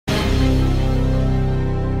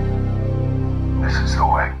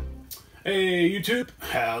Hey YouTube,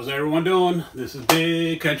 how's everyone doing? This is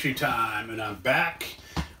Big Country Time and I'm back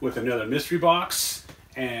with another mystery box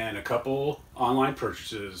and a couple online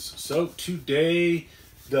purchases. So today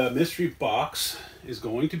the mystery box is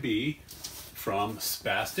going to be from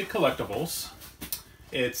Spastic Collectibles.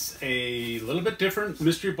 It's a little bit different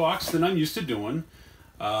mystery box than I'm used to doing.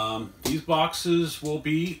 These boxes will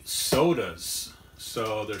be sodas.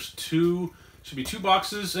 So there's should be two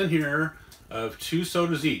boxes in here of 2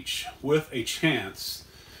 sodas each with a chance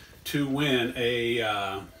to win a,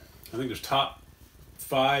 I think there's top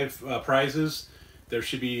 5 prizes. There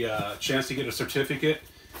should be a chance to get a certificate,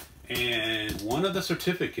 and one of the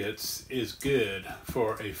certificates is good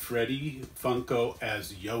for a Freddy Funko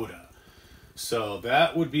as Yoda. So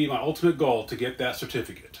that would be my ultimate goal, to get that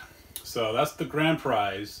certificate. So that's the grand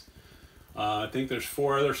prize. I think there's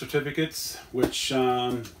 4 other certificates, which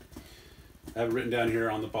I have it written down here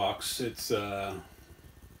on the box. It's the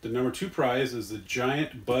number 2 prize is the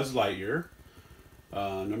giant Buzz Lightyear.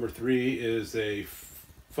 Number 3 is a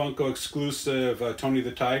Funko exclusive Tony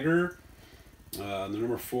the Tiger. The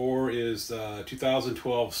number 4 is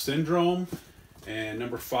 2012 Syndrome, and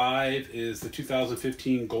number 5 is the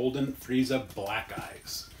 2015 Golden Frieza Black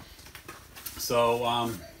Eyes. So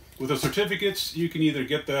with the certificates, you can either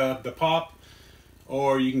get the pop,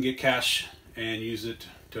 or you can get cash and use it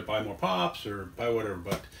to buy more pops or buy whatever.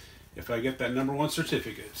 But if I get that number 1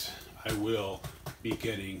 certificate, I will be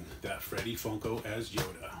getting that Freddy Funko as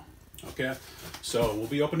Yoda. Okay, so we'll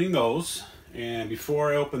be opening those, and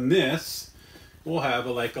before I open this, we'll have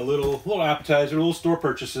a little appetizer, little store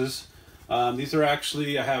purchases. These are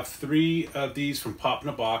actually, I have 3 of these from Pop in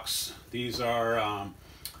a Box. These are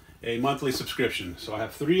a monthly subscription, so I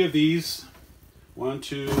have 3 of these. 1,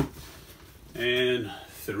 2, and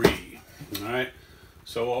 3. All right.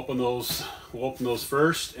 So we'll open those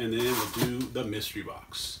first, and then we'll do the mystery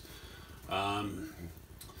box.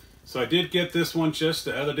 So I did get this one just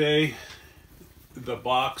the other day. The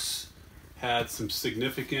box had some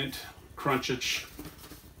significant crunchage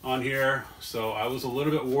on here, so I was a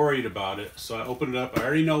little bit worried about it. So I opened it up. I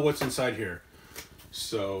already know what's inside here.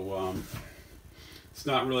 So it's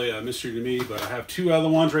not really a mystery to me, but I have 2 other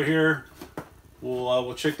ones right here.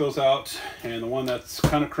 We'll check those out, and the one that's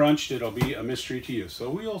kind of crunched, it'll be a mystery to you. So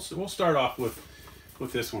we'll start off with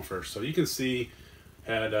this one first. So you can see,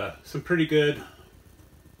 had some pretty good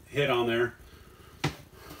hit on there,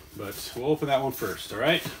 but we'll open that one first. All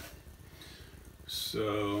right.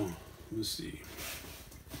 So let's see.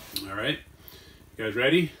 All right, you guys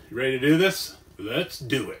ready? You ready to do this? Let's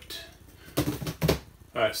do it.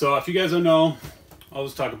 All right. So if you guys don't know, I'll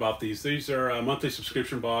just talk about these. These are a monthly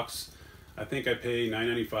subscription box. I think I pay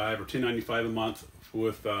 $9.95 or $10.95 a month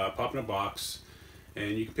with Pop in a Box,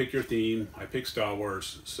 and you can pick your theme. I pick Star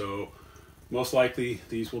Wars, so most likely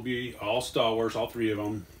these will be all Star Wars, all 3 of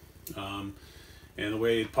them. And the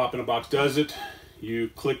way Pop in a Box does it, you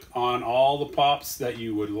click on all the pops that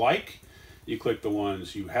you would like, you click the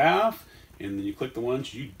ones you have, and then you click the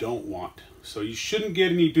ones you don't want. So you shouldn't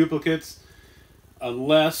get any duplicates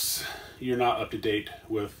unless you're not up to date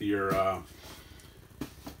with your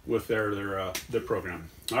with their program.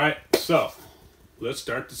 All right, so let's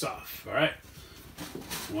start this off. All right,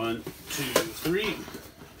 1, 2, 3.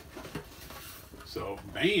 So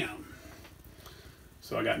bam.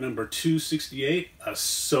 So I got number 268,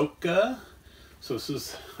 Ahsoka. So this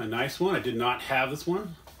is a nice one. I did not have this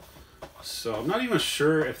one, so I'm not even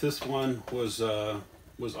sure if this one was on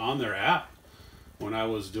their app when I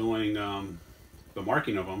was doing the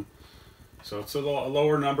marking of them. So it's a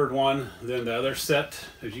lower numbered one than the other set.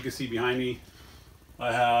 As you can see behind me,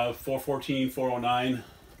 I have 414, 409.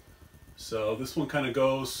 So this one kind of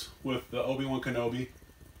goes with the Obi-Wan Kenobi.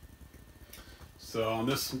 So on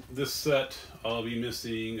this set, I'll be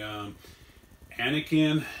missing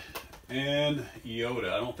Anakin and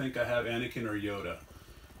Yoda. I don't think I have Anakin or Yoda.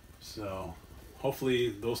 So hopefully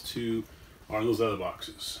those 2 are in those other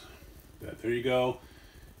boxes. There you go.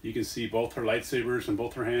 You can see both her lightsabers in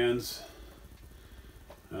both her hands.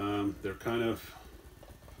 They're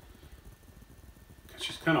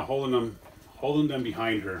she's kind of holding them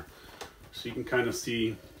behind her, so you can kind of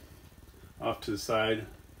see off to the side.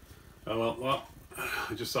 Oh well,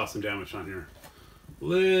 I just saw some damage on here.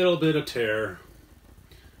 Little bit of tear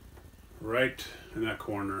right in that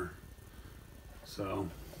corner. So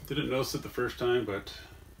didn't notice it the first time, but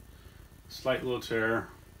slight little tear.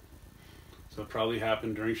 So it probably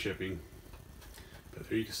happened during shipping. But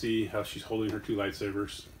there you can see how she's holding her 2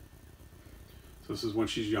 lightsabers. So this is when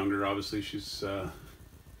she's younger. Obviously, she's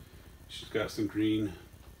got some green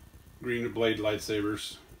blade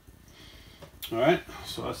lightsabers. All right,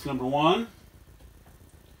 so that's number 1.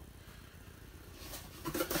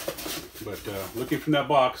 But looking from that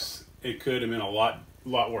box, it could have been a lot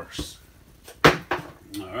worse.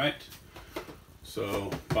 All right.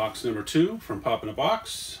 So box number 2 from Pop in a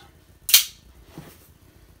Box.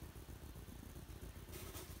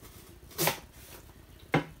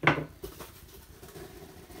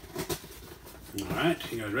 All right,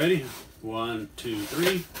 you guys ready? 1, 2,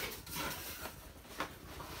 3.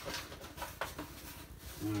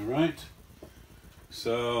 All right.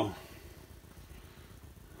 So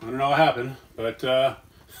I don't know what happened, but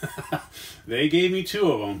they gave me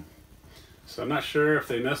 2 of them. So I'm not sure if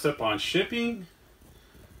they messed up on shipping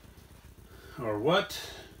or what,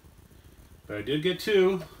 but I did get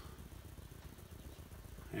 2.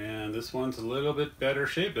 And this one's a little bit better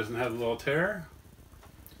shape, doesn't have a little tear.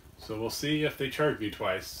 So we'll see if they charge me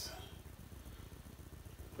twice.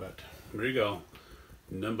 But there you go,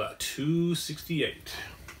 number 268.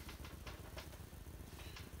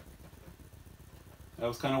 That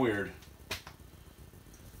was kind of weird.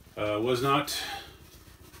 Was not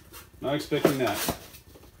expecting that.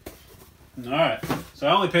 All right, so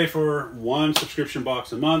I only pay for 1 subscription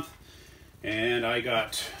box a month, and I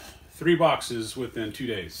got 3 boxes within 2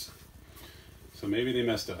 days. So maybe they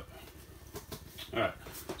messed up. All right,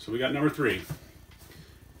 so we got number 3.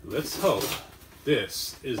 Let's hope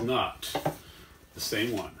this is not the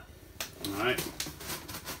same one. All right,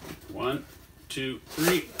 1, 2,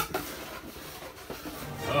 3.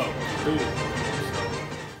 Oh, cool. So,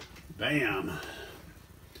 bam.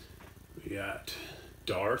 We got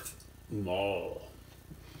Darth Maul.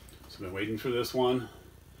 So I've been waiting for this one.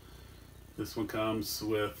 This one comes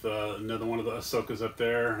with another one of the Ahsokas up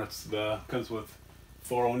there. Comes with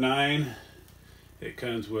 409. It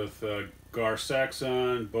comes with Gar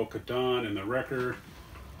Saxon, Bo-Katan, and the Wrecker.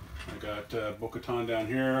 I got Bo-Katan down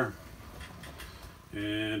here.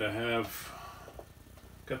 And I have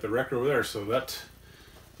got the Wrecker over there, so that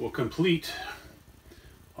will complete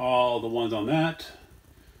all the ones on that.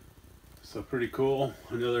 So pretty cool.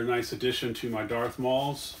 Another nice addition to my Darth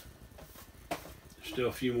Mauls. Still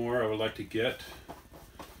a few more I would like to get.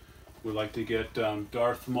 Would like to get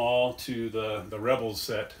Darth Maul to the Rebels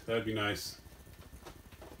set. That'd be nice.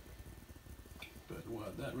 But we'll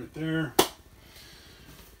have that right there.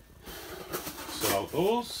 So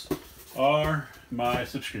those are my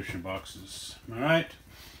subscription boxes. All right.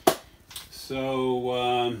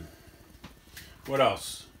 So what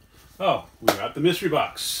else? Oh, we got the mystery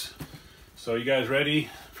box. So you guys ready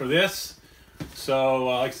for this? So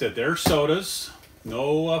like I said, they're sodas.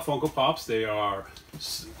 No Funko Pops. They are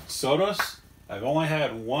sodas. I've only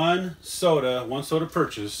had one soda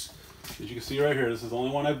purchase. As you can see right here, this is the only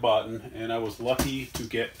one I've bought, and I was lucky to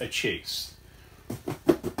get a chase.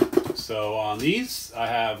 So on these, I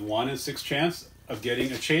have 1 in 6 chance of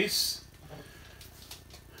getting a chase.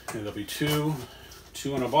 And there'll be two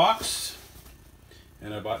in a box,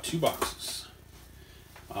 and I bought 2 boxes.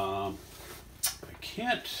 I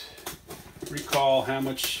can't recall how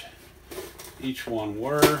much each one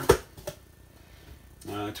were.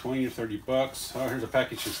 20 or 30 bucks. Oh, here's a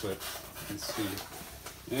packaging slip. Let's see.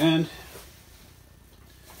 And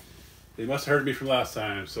they must have heard me from last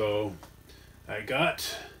time, so I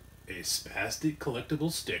got a Spastic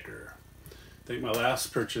Collectibles sticker. I think my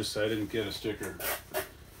last purchase I didn't get a sticker.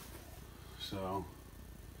 So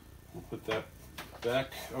we'll put that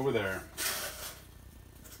back over there.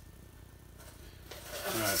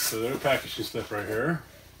 Alright, so there's a packaging slip right here.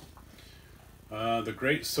 The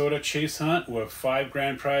Great Soda Chase Hunt with 5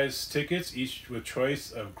 grand prize tickets, each with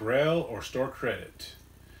choice of Grail or store credit.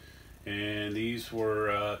 And these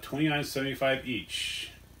were $29.75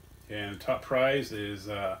 each. And the top prize is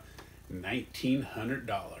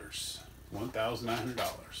 $1,900.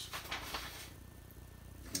 $1,900.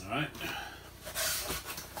 Alright.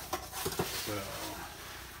 So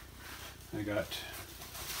I got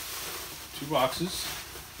 2 boxes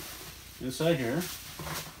inside here.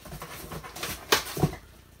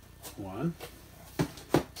 1.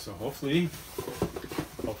 So hopefully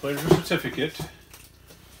there's a certificate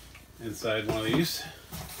inside one of these.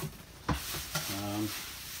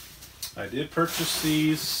 I did purchase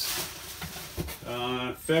these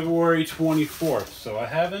February 24th, so I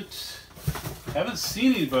haven't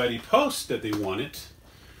seen anybody post that they want it,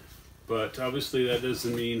 but obviously that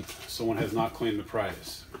doesn't mean someone has not claimed the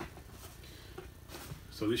prize.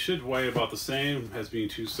 So these should weigh about the same as being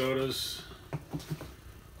 2 sodas.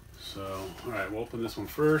 So, all right, we'll open this one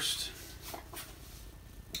first.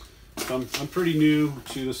 So I'm pretty new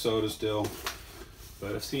to the soda still,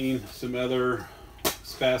 but I've seen some other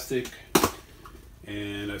Spastic,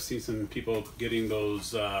 and I've seen some people getting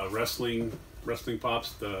those wrestling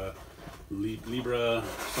pops, the Libra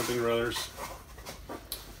something or others.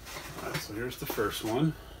 Alright, so here's the first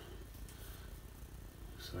one.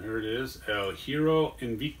 So here it is, El Hero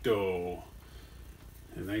Invicto.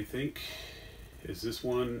 And I think, is this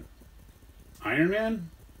one Iron Man?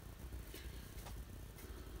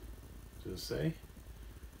 Does it say?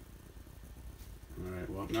 Alright,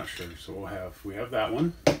 well, I'm not sure. So we have that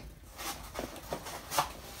one.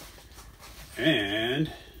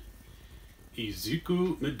 And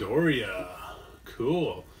Izuku Midoriya.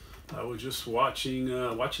 Cool. I was just watching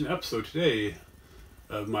an episode today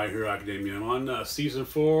of My Hero Academia. I'm on season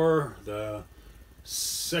 4, the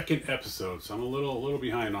second episode, so I'm a little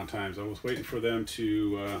behind on times. I was waiting for them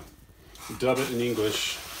to dub it in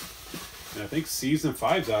English, and I think season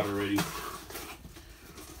 5's out already.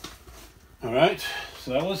 All right,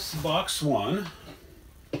 so that was box 1.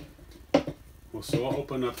 Well, so I'll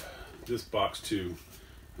open up this box 2.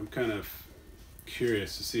 I'm kind of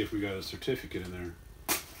curious to see if we got a certificate in there.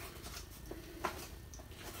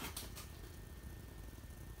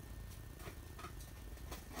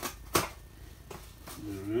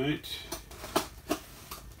 Alright.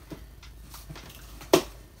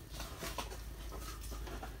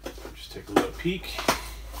 Just take a little peek.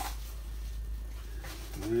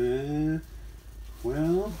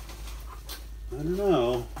 Well, I don't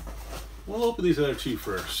know. We'll open these other 2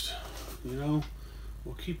 first. You know,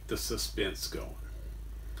 we'll keep the suspense going.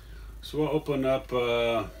 So we'll open up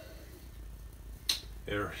our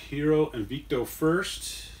Hero Invicto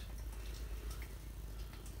first.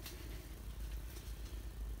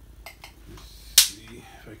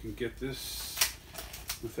 I can get this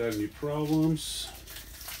without any problems.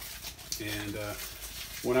 And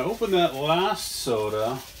when I opened that last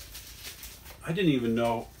soda, I didn't even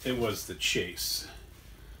know it was the Chase.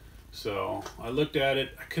 So I looked at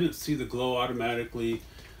it, I couldn't see the glow automatically,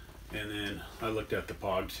 and then I looked at the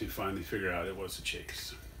pod to finally figure out it was the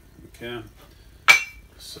Chase. Okay,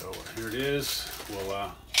 so here it is.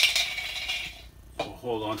 We'll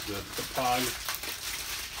hold on to the pod.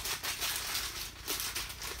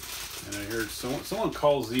 And I heard someone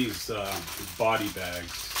calls these body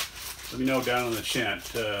bags. Let me know down in the chat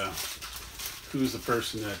who's the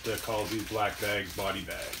person that calls these black bags body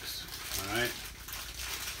bags. All right.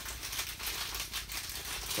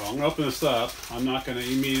 So I'm gonna open this up. I'm not gonna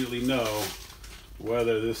immediately know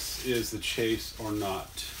whether this is the Chase or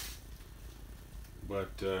not.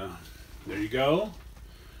 But there you go.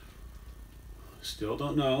 Still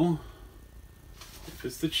don't know if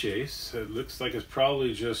it's the Chase. It looks like it's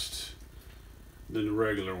probably just the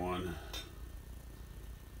regular one.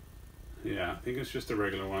 Yeah, I think it's just the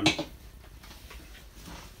regular one.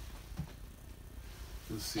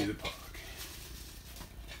 Let's see the pog.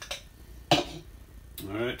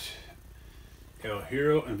 Alright. El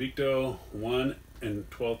Hero Invicto 1 in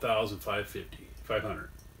 12,500.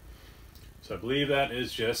 So I believe that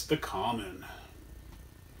is just the common.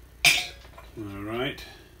 Alright.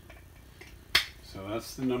 So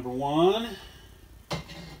that's the number 1.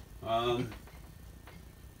 I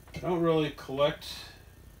don't really collect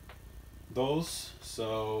those,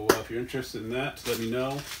 so if you're interested in that, let me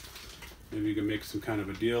know. Maybe you can make some kind of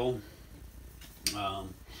a deal. I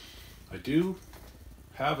do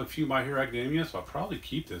have a few My Hero Academia, so I'll probably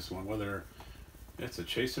keep this one, whether it's a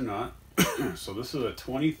Chase or not. So this is a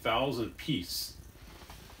 20,000 piece.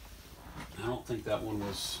 I don't think that one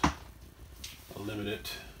was a limited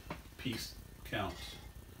piece count.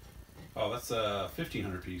 Oh, that's a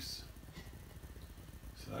 1,500 piece.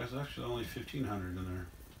 So there's actually only 1,500 in there.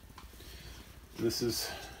 This is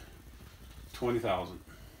 20,000.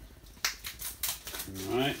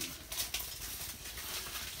 All right.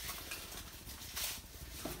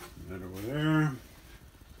 That over there.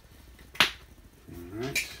 All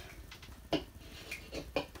right.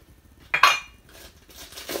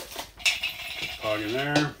 Pog in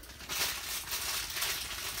there.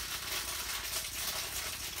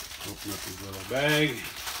 Open up this little bag.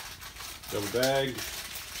 Double bag.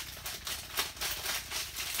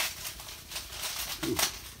 Ooh,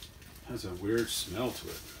 has a weird smell to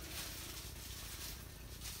it.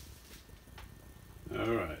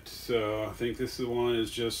 Alright, so I think this one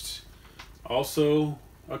is just also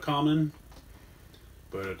a common,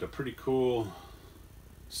 but it's a pretty cool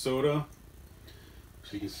soda.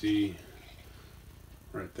 So you can see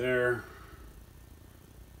right there.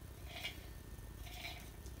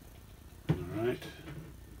 Alright,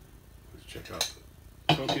 let's check out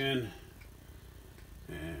the token.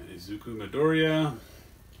 And Izuku Midoriya,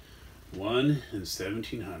 1 in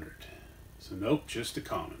 1,700. So nope, just a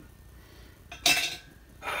common.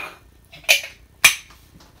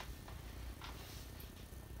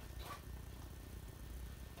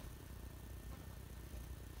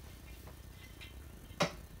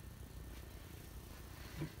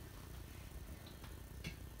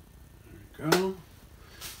 we go.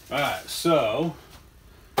 Alright, so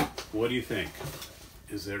what do you think?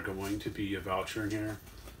 Is there going to be a voucher in here?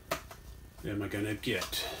 Am I going to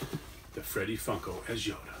get the Freddy Funko as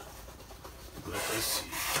Yoda? Let us see.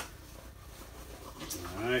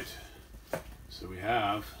 Alright, so we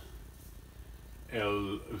have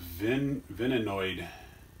El Venenoid.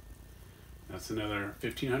 That's another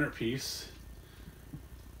 1,500 piece.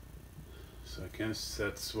 So I guess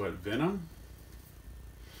that's what, Venom?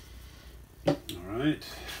 Alright.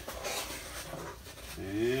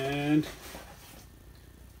 And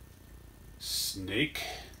Snake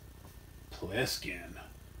Plissken.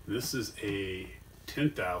 This is a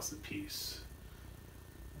 10,000 piece.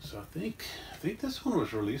 So I think this one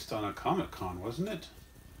was released on a Comic-Con, wasn't it?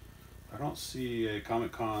 I don't see a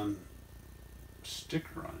Comic-Con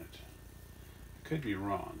sticker on it. I could be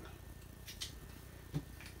wrong.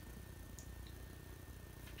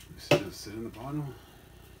 Does it sit in the bottom?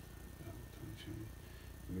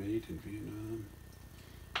 Made in Vietnam.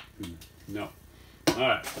 No.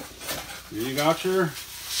 Alright. Mini voucher?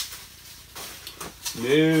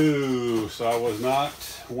 No. So I was not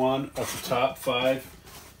one of the top 5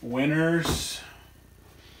 winners.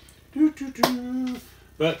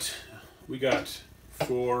 But we got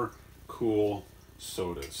 4 cool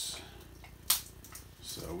sodas.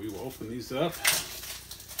 So we will open these up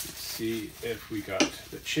and see if we got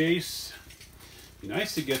the chase. Be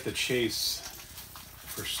nice to get the chase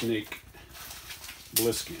for Snake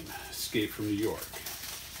Plissken, Escape from New York.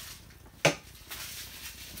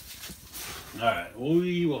 Alright,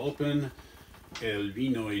 we will open El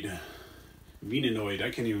Venenoid. Venenoid, I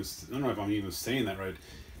don't know if I'm even saying that right.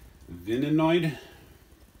 Venenoid?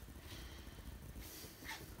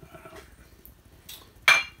 I don't know.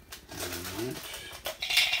 Alright.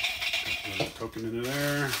 Got a little token into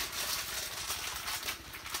there.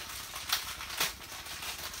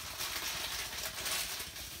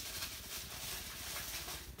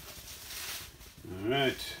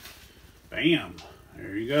 Alright, bam,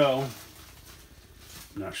 there you go.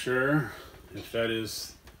 Not sure if that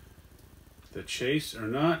is the chase or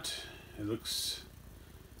not. It looks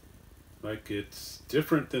like it's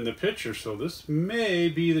different than the picture, so this may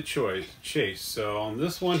be the chase. So on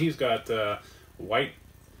this one, he's got white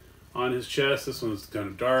on his chest. This one's kind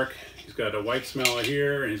of dark. He's got a white smeller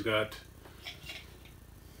here, and he's got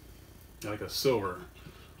like a silver.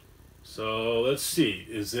 So let's see,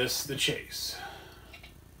 is this the chase?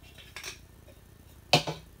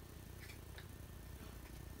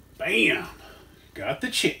 Bam! Got the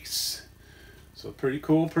chase. So pretty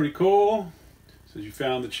cool, pretty cool. So you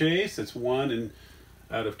found the chase. That's 1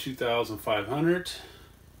 out of 2,500.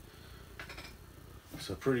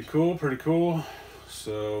 So pretty cool, pretty cool.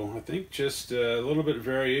 So I think just a little bit of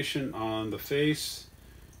variation on the face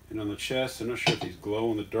and on the chest. I'm not sure if these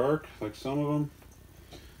glow in the dark like some of them.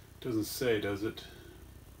 Doesn't say, does it?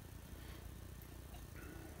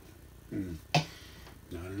 I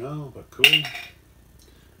don't know, but cool.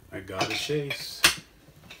 I got a chase.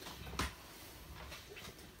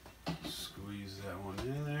 Squeeze that one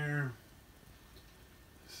in there.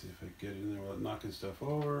 See if I get in there without knocking stuff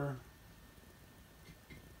over.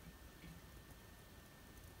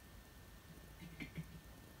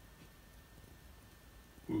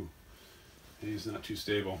 Ooh, he's not too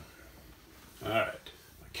stable. All right,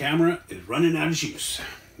 my camera is running out of juice.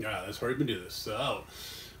 Yeah, that's where we can do this. So,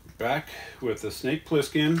 back with the Snake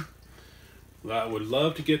Plissken. I would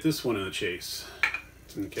love to get this one in the chase.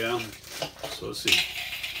 Okay, so let's see.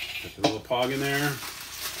 Got the little pog in there.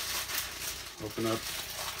 Open up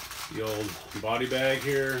the old body bag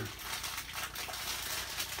here.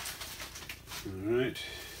 All right.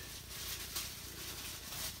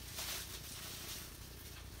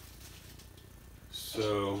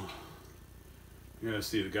 So, you're gonna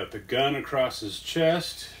see, we've got the gun across his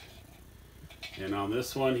chest. And on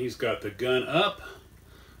this one, he's got the gun up.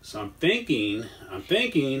 So I'm thinking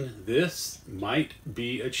this might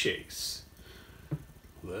be a chase.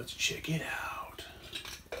 Let's check it out.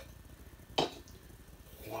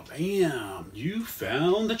 Well, bam, you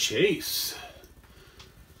found the chase.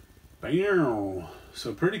 Bam.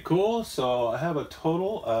 So pretty cool. So I have a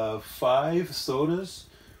total of 5 sodas,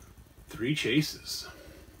 3 chases.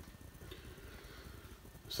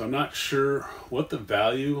 So I'm not sure what the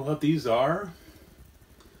value of these are.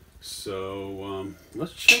 So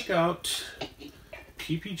let's check out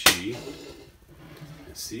PPG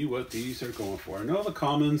and see what these are going for. I know the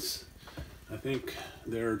commons, I think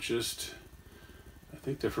they're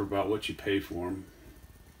for about what you pay for them.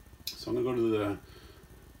 So I'm gonna go to the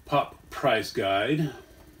pop price guide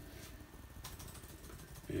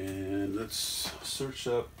and let's search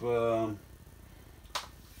up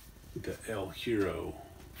the El Hero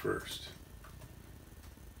first.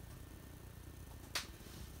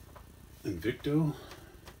 Invicto,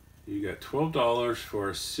 you got $12 for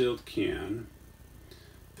a sealed can,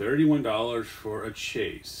 $31 for a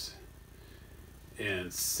chase,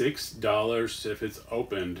 and $6 if it's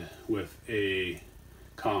opened with a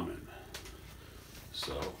common.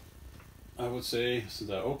 So I would say,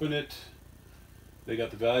 since I opened it, they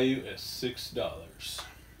got the value at $6.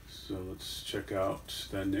 So let's check out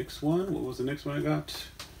that next one. What was the next one I got?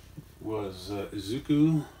 Was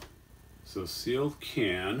Izuku. So sealed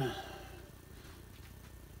can.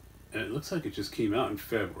 And it looks like it just came out in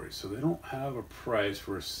February. So they don't have a price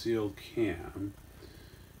for a sealed can.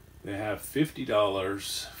 They have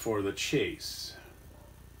 $50 for the chase.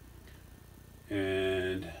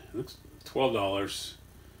 And it looks $12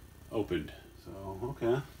 opened. So,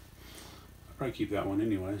 okay. I'll probably keep that one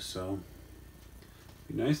anyway, so.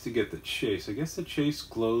 Be nice to get the chase. I guess the chase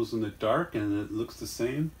glows in the dark and it looks the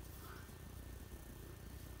same.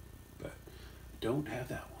 But don't have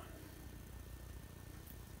that one.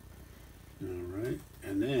 Alright,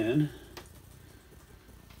 and then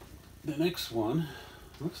the next one,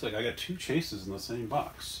 looks like I got 2 chases in the same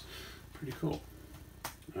box. Pretty cool.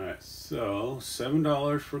 Alright, so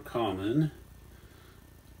 $7 for common.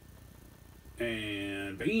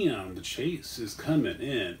 And bam, the chase is coming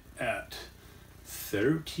in at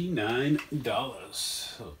 $39.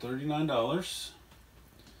 So $39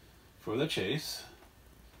 for the chase.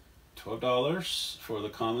 $12 for the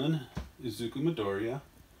common Izuku Midoriya.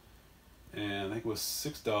 And I think it was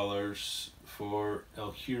 $6 for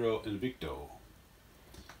El Hero Invicto.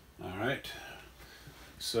 Alright.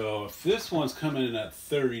 So if this one's coming in at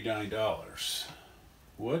 $39,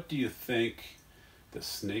 what do you think the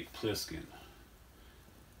Snake Plissken?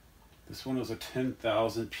 This one was a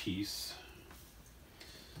 10,000 piece.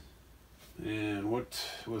 And what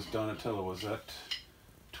was Donatello? Was that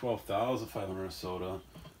 12,500 soda?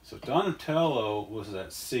 So Donatello was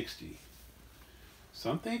at 60. So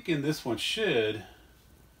I'm thinking this one should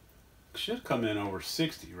come in over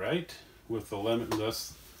 60, right? With the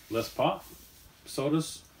less pop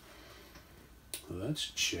sodas. Let's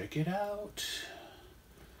check it out.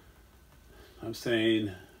 I'm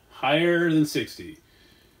saying higher than 60.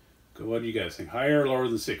 What do you guys think? Higher or lower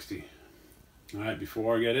than 60? All right,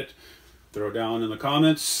 before I get it, throw it down in the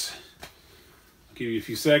comments. I'll give you a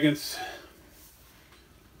few seconds.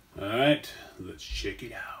 All right, let's check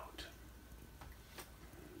it out.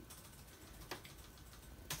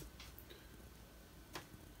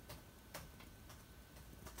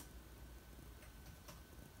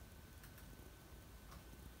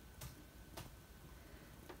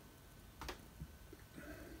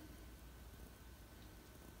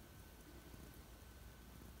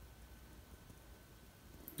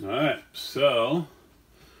 Alright, so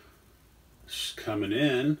it's coming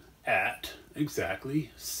in at exactly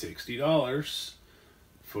 $60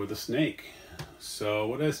 for the snake. So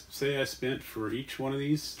what I say I spent for each one of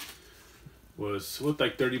these looked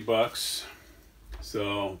like 30 bucks.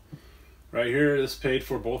 So right here, this paid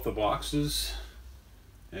for both the boxes,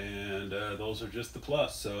 and those are just the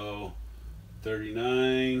plus. So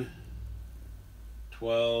 39,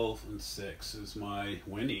 12, and 6 is my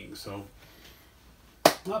winning. So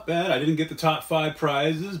not bad. I didn't get the top 5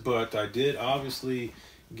 prizes, but I did obviously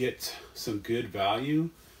get some good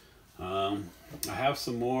value. I have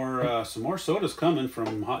some more sodas coming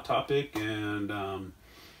from Hot Topic, and I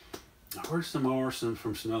heard some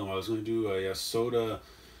from some other one. I was going to do a soda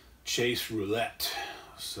chase roulette.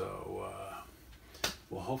 So,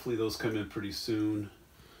 well, hopefully those come in pretty soon.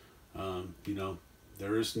 You know,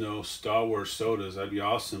 there is no Star Wars sodas. That'd be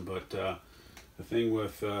awesome, but the thing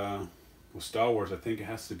with Star Wars, I think it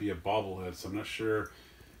has to be a bobblehead, so I'm not sure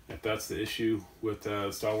if that's the issue with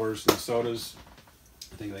Star Wars and the sodas.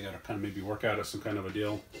 I think they got to kind of maybe work out some kind of a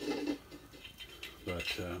deal. But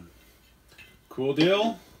cool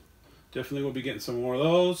deal. Definitely will be getting some more of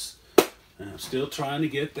those. And I'm still trying to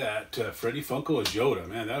get that Freddy Funko as Yoda.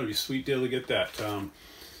 Man, that would be a sweet deal to get that.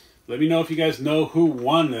 Let me know if you guys know who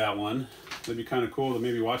won that one. That'd be kind of cool to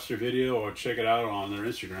maybe watch their video or check it out on their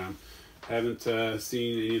Instagram. Haven't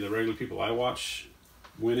seen any of the regular people I watch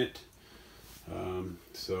win it,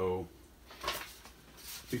 so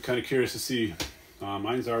be kind of curious to see.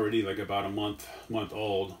 Mine's already like about a month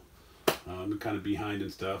old. I'm kind of behind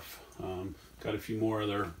and stuff. Got a few more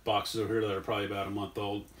other boxes over here that are probably about a month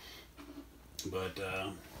old, but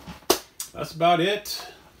that's about it.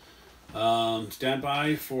 Stand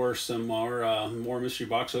by for some more mystery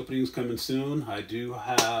box openings coming soon. I do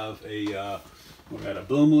have I got a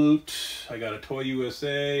Boom Loot, I got a Toy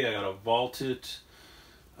USA, I got a Vault It,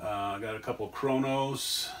 I got a couple of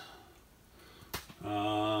Chronos,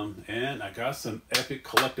 And I got some epic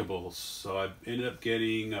collectibles. So I ended up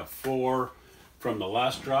getting 4 from the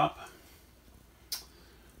last drop.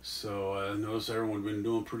 So I noticed everyone's been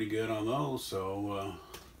doing pretty good on those. So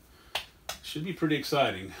should be pretty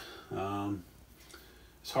exciting.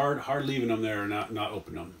 It's hard leaving them there and not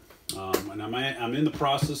opening them. And I'm in the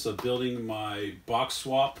process of building my box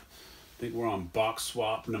swap. I think we're on box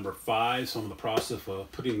swap number 5, so I'm in the process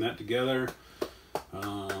of putting that together.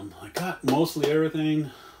 I got mostly everything.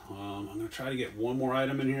 I'm going to try to get one more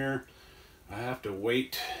item in here. I have to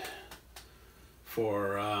wait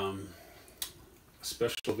for a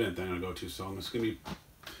special event that I'm going to go to, so I'm just going to be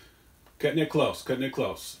cutting it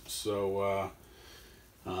close. So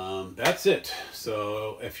that's it.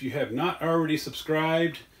 So if you have not already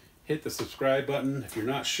subscribed, hit the subscribe button. If you're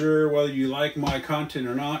not sure whether you like my content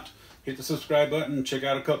or not, hit the subscribe button. Check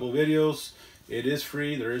out a couple of videos. It is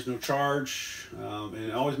free. There is no charge.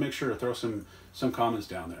 And always make sure to throw some comments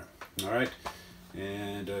down there. All right.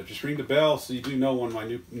 And just ring the bell so you do know when my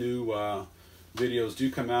new videos do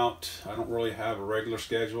come out. I don't really have a regular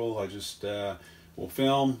schedule. I just will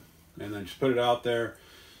film and then just put it out there.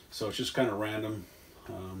 So it's just kind of random.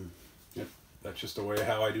 That's just the way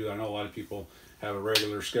how I do it. I know a lot of people have a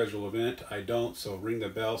regular schedule event. I don't, so ring the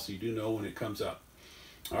bell so you do know when it comes up.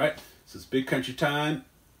 All right, this is Big Country Time,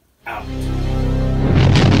 out.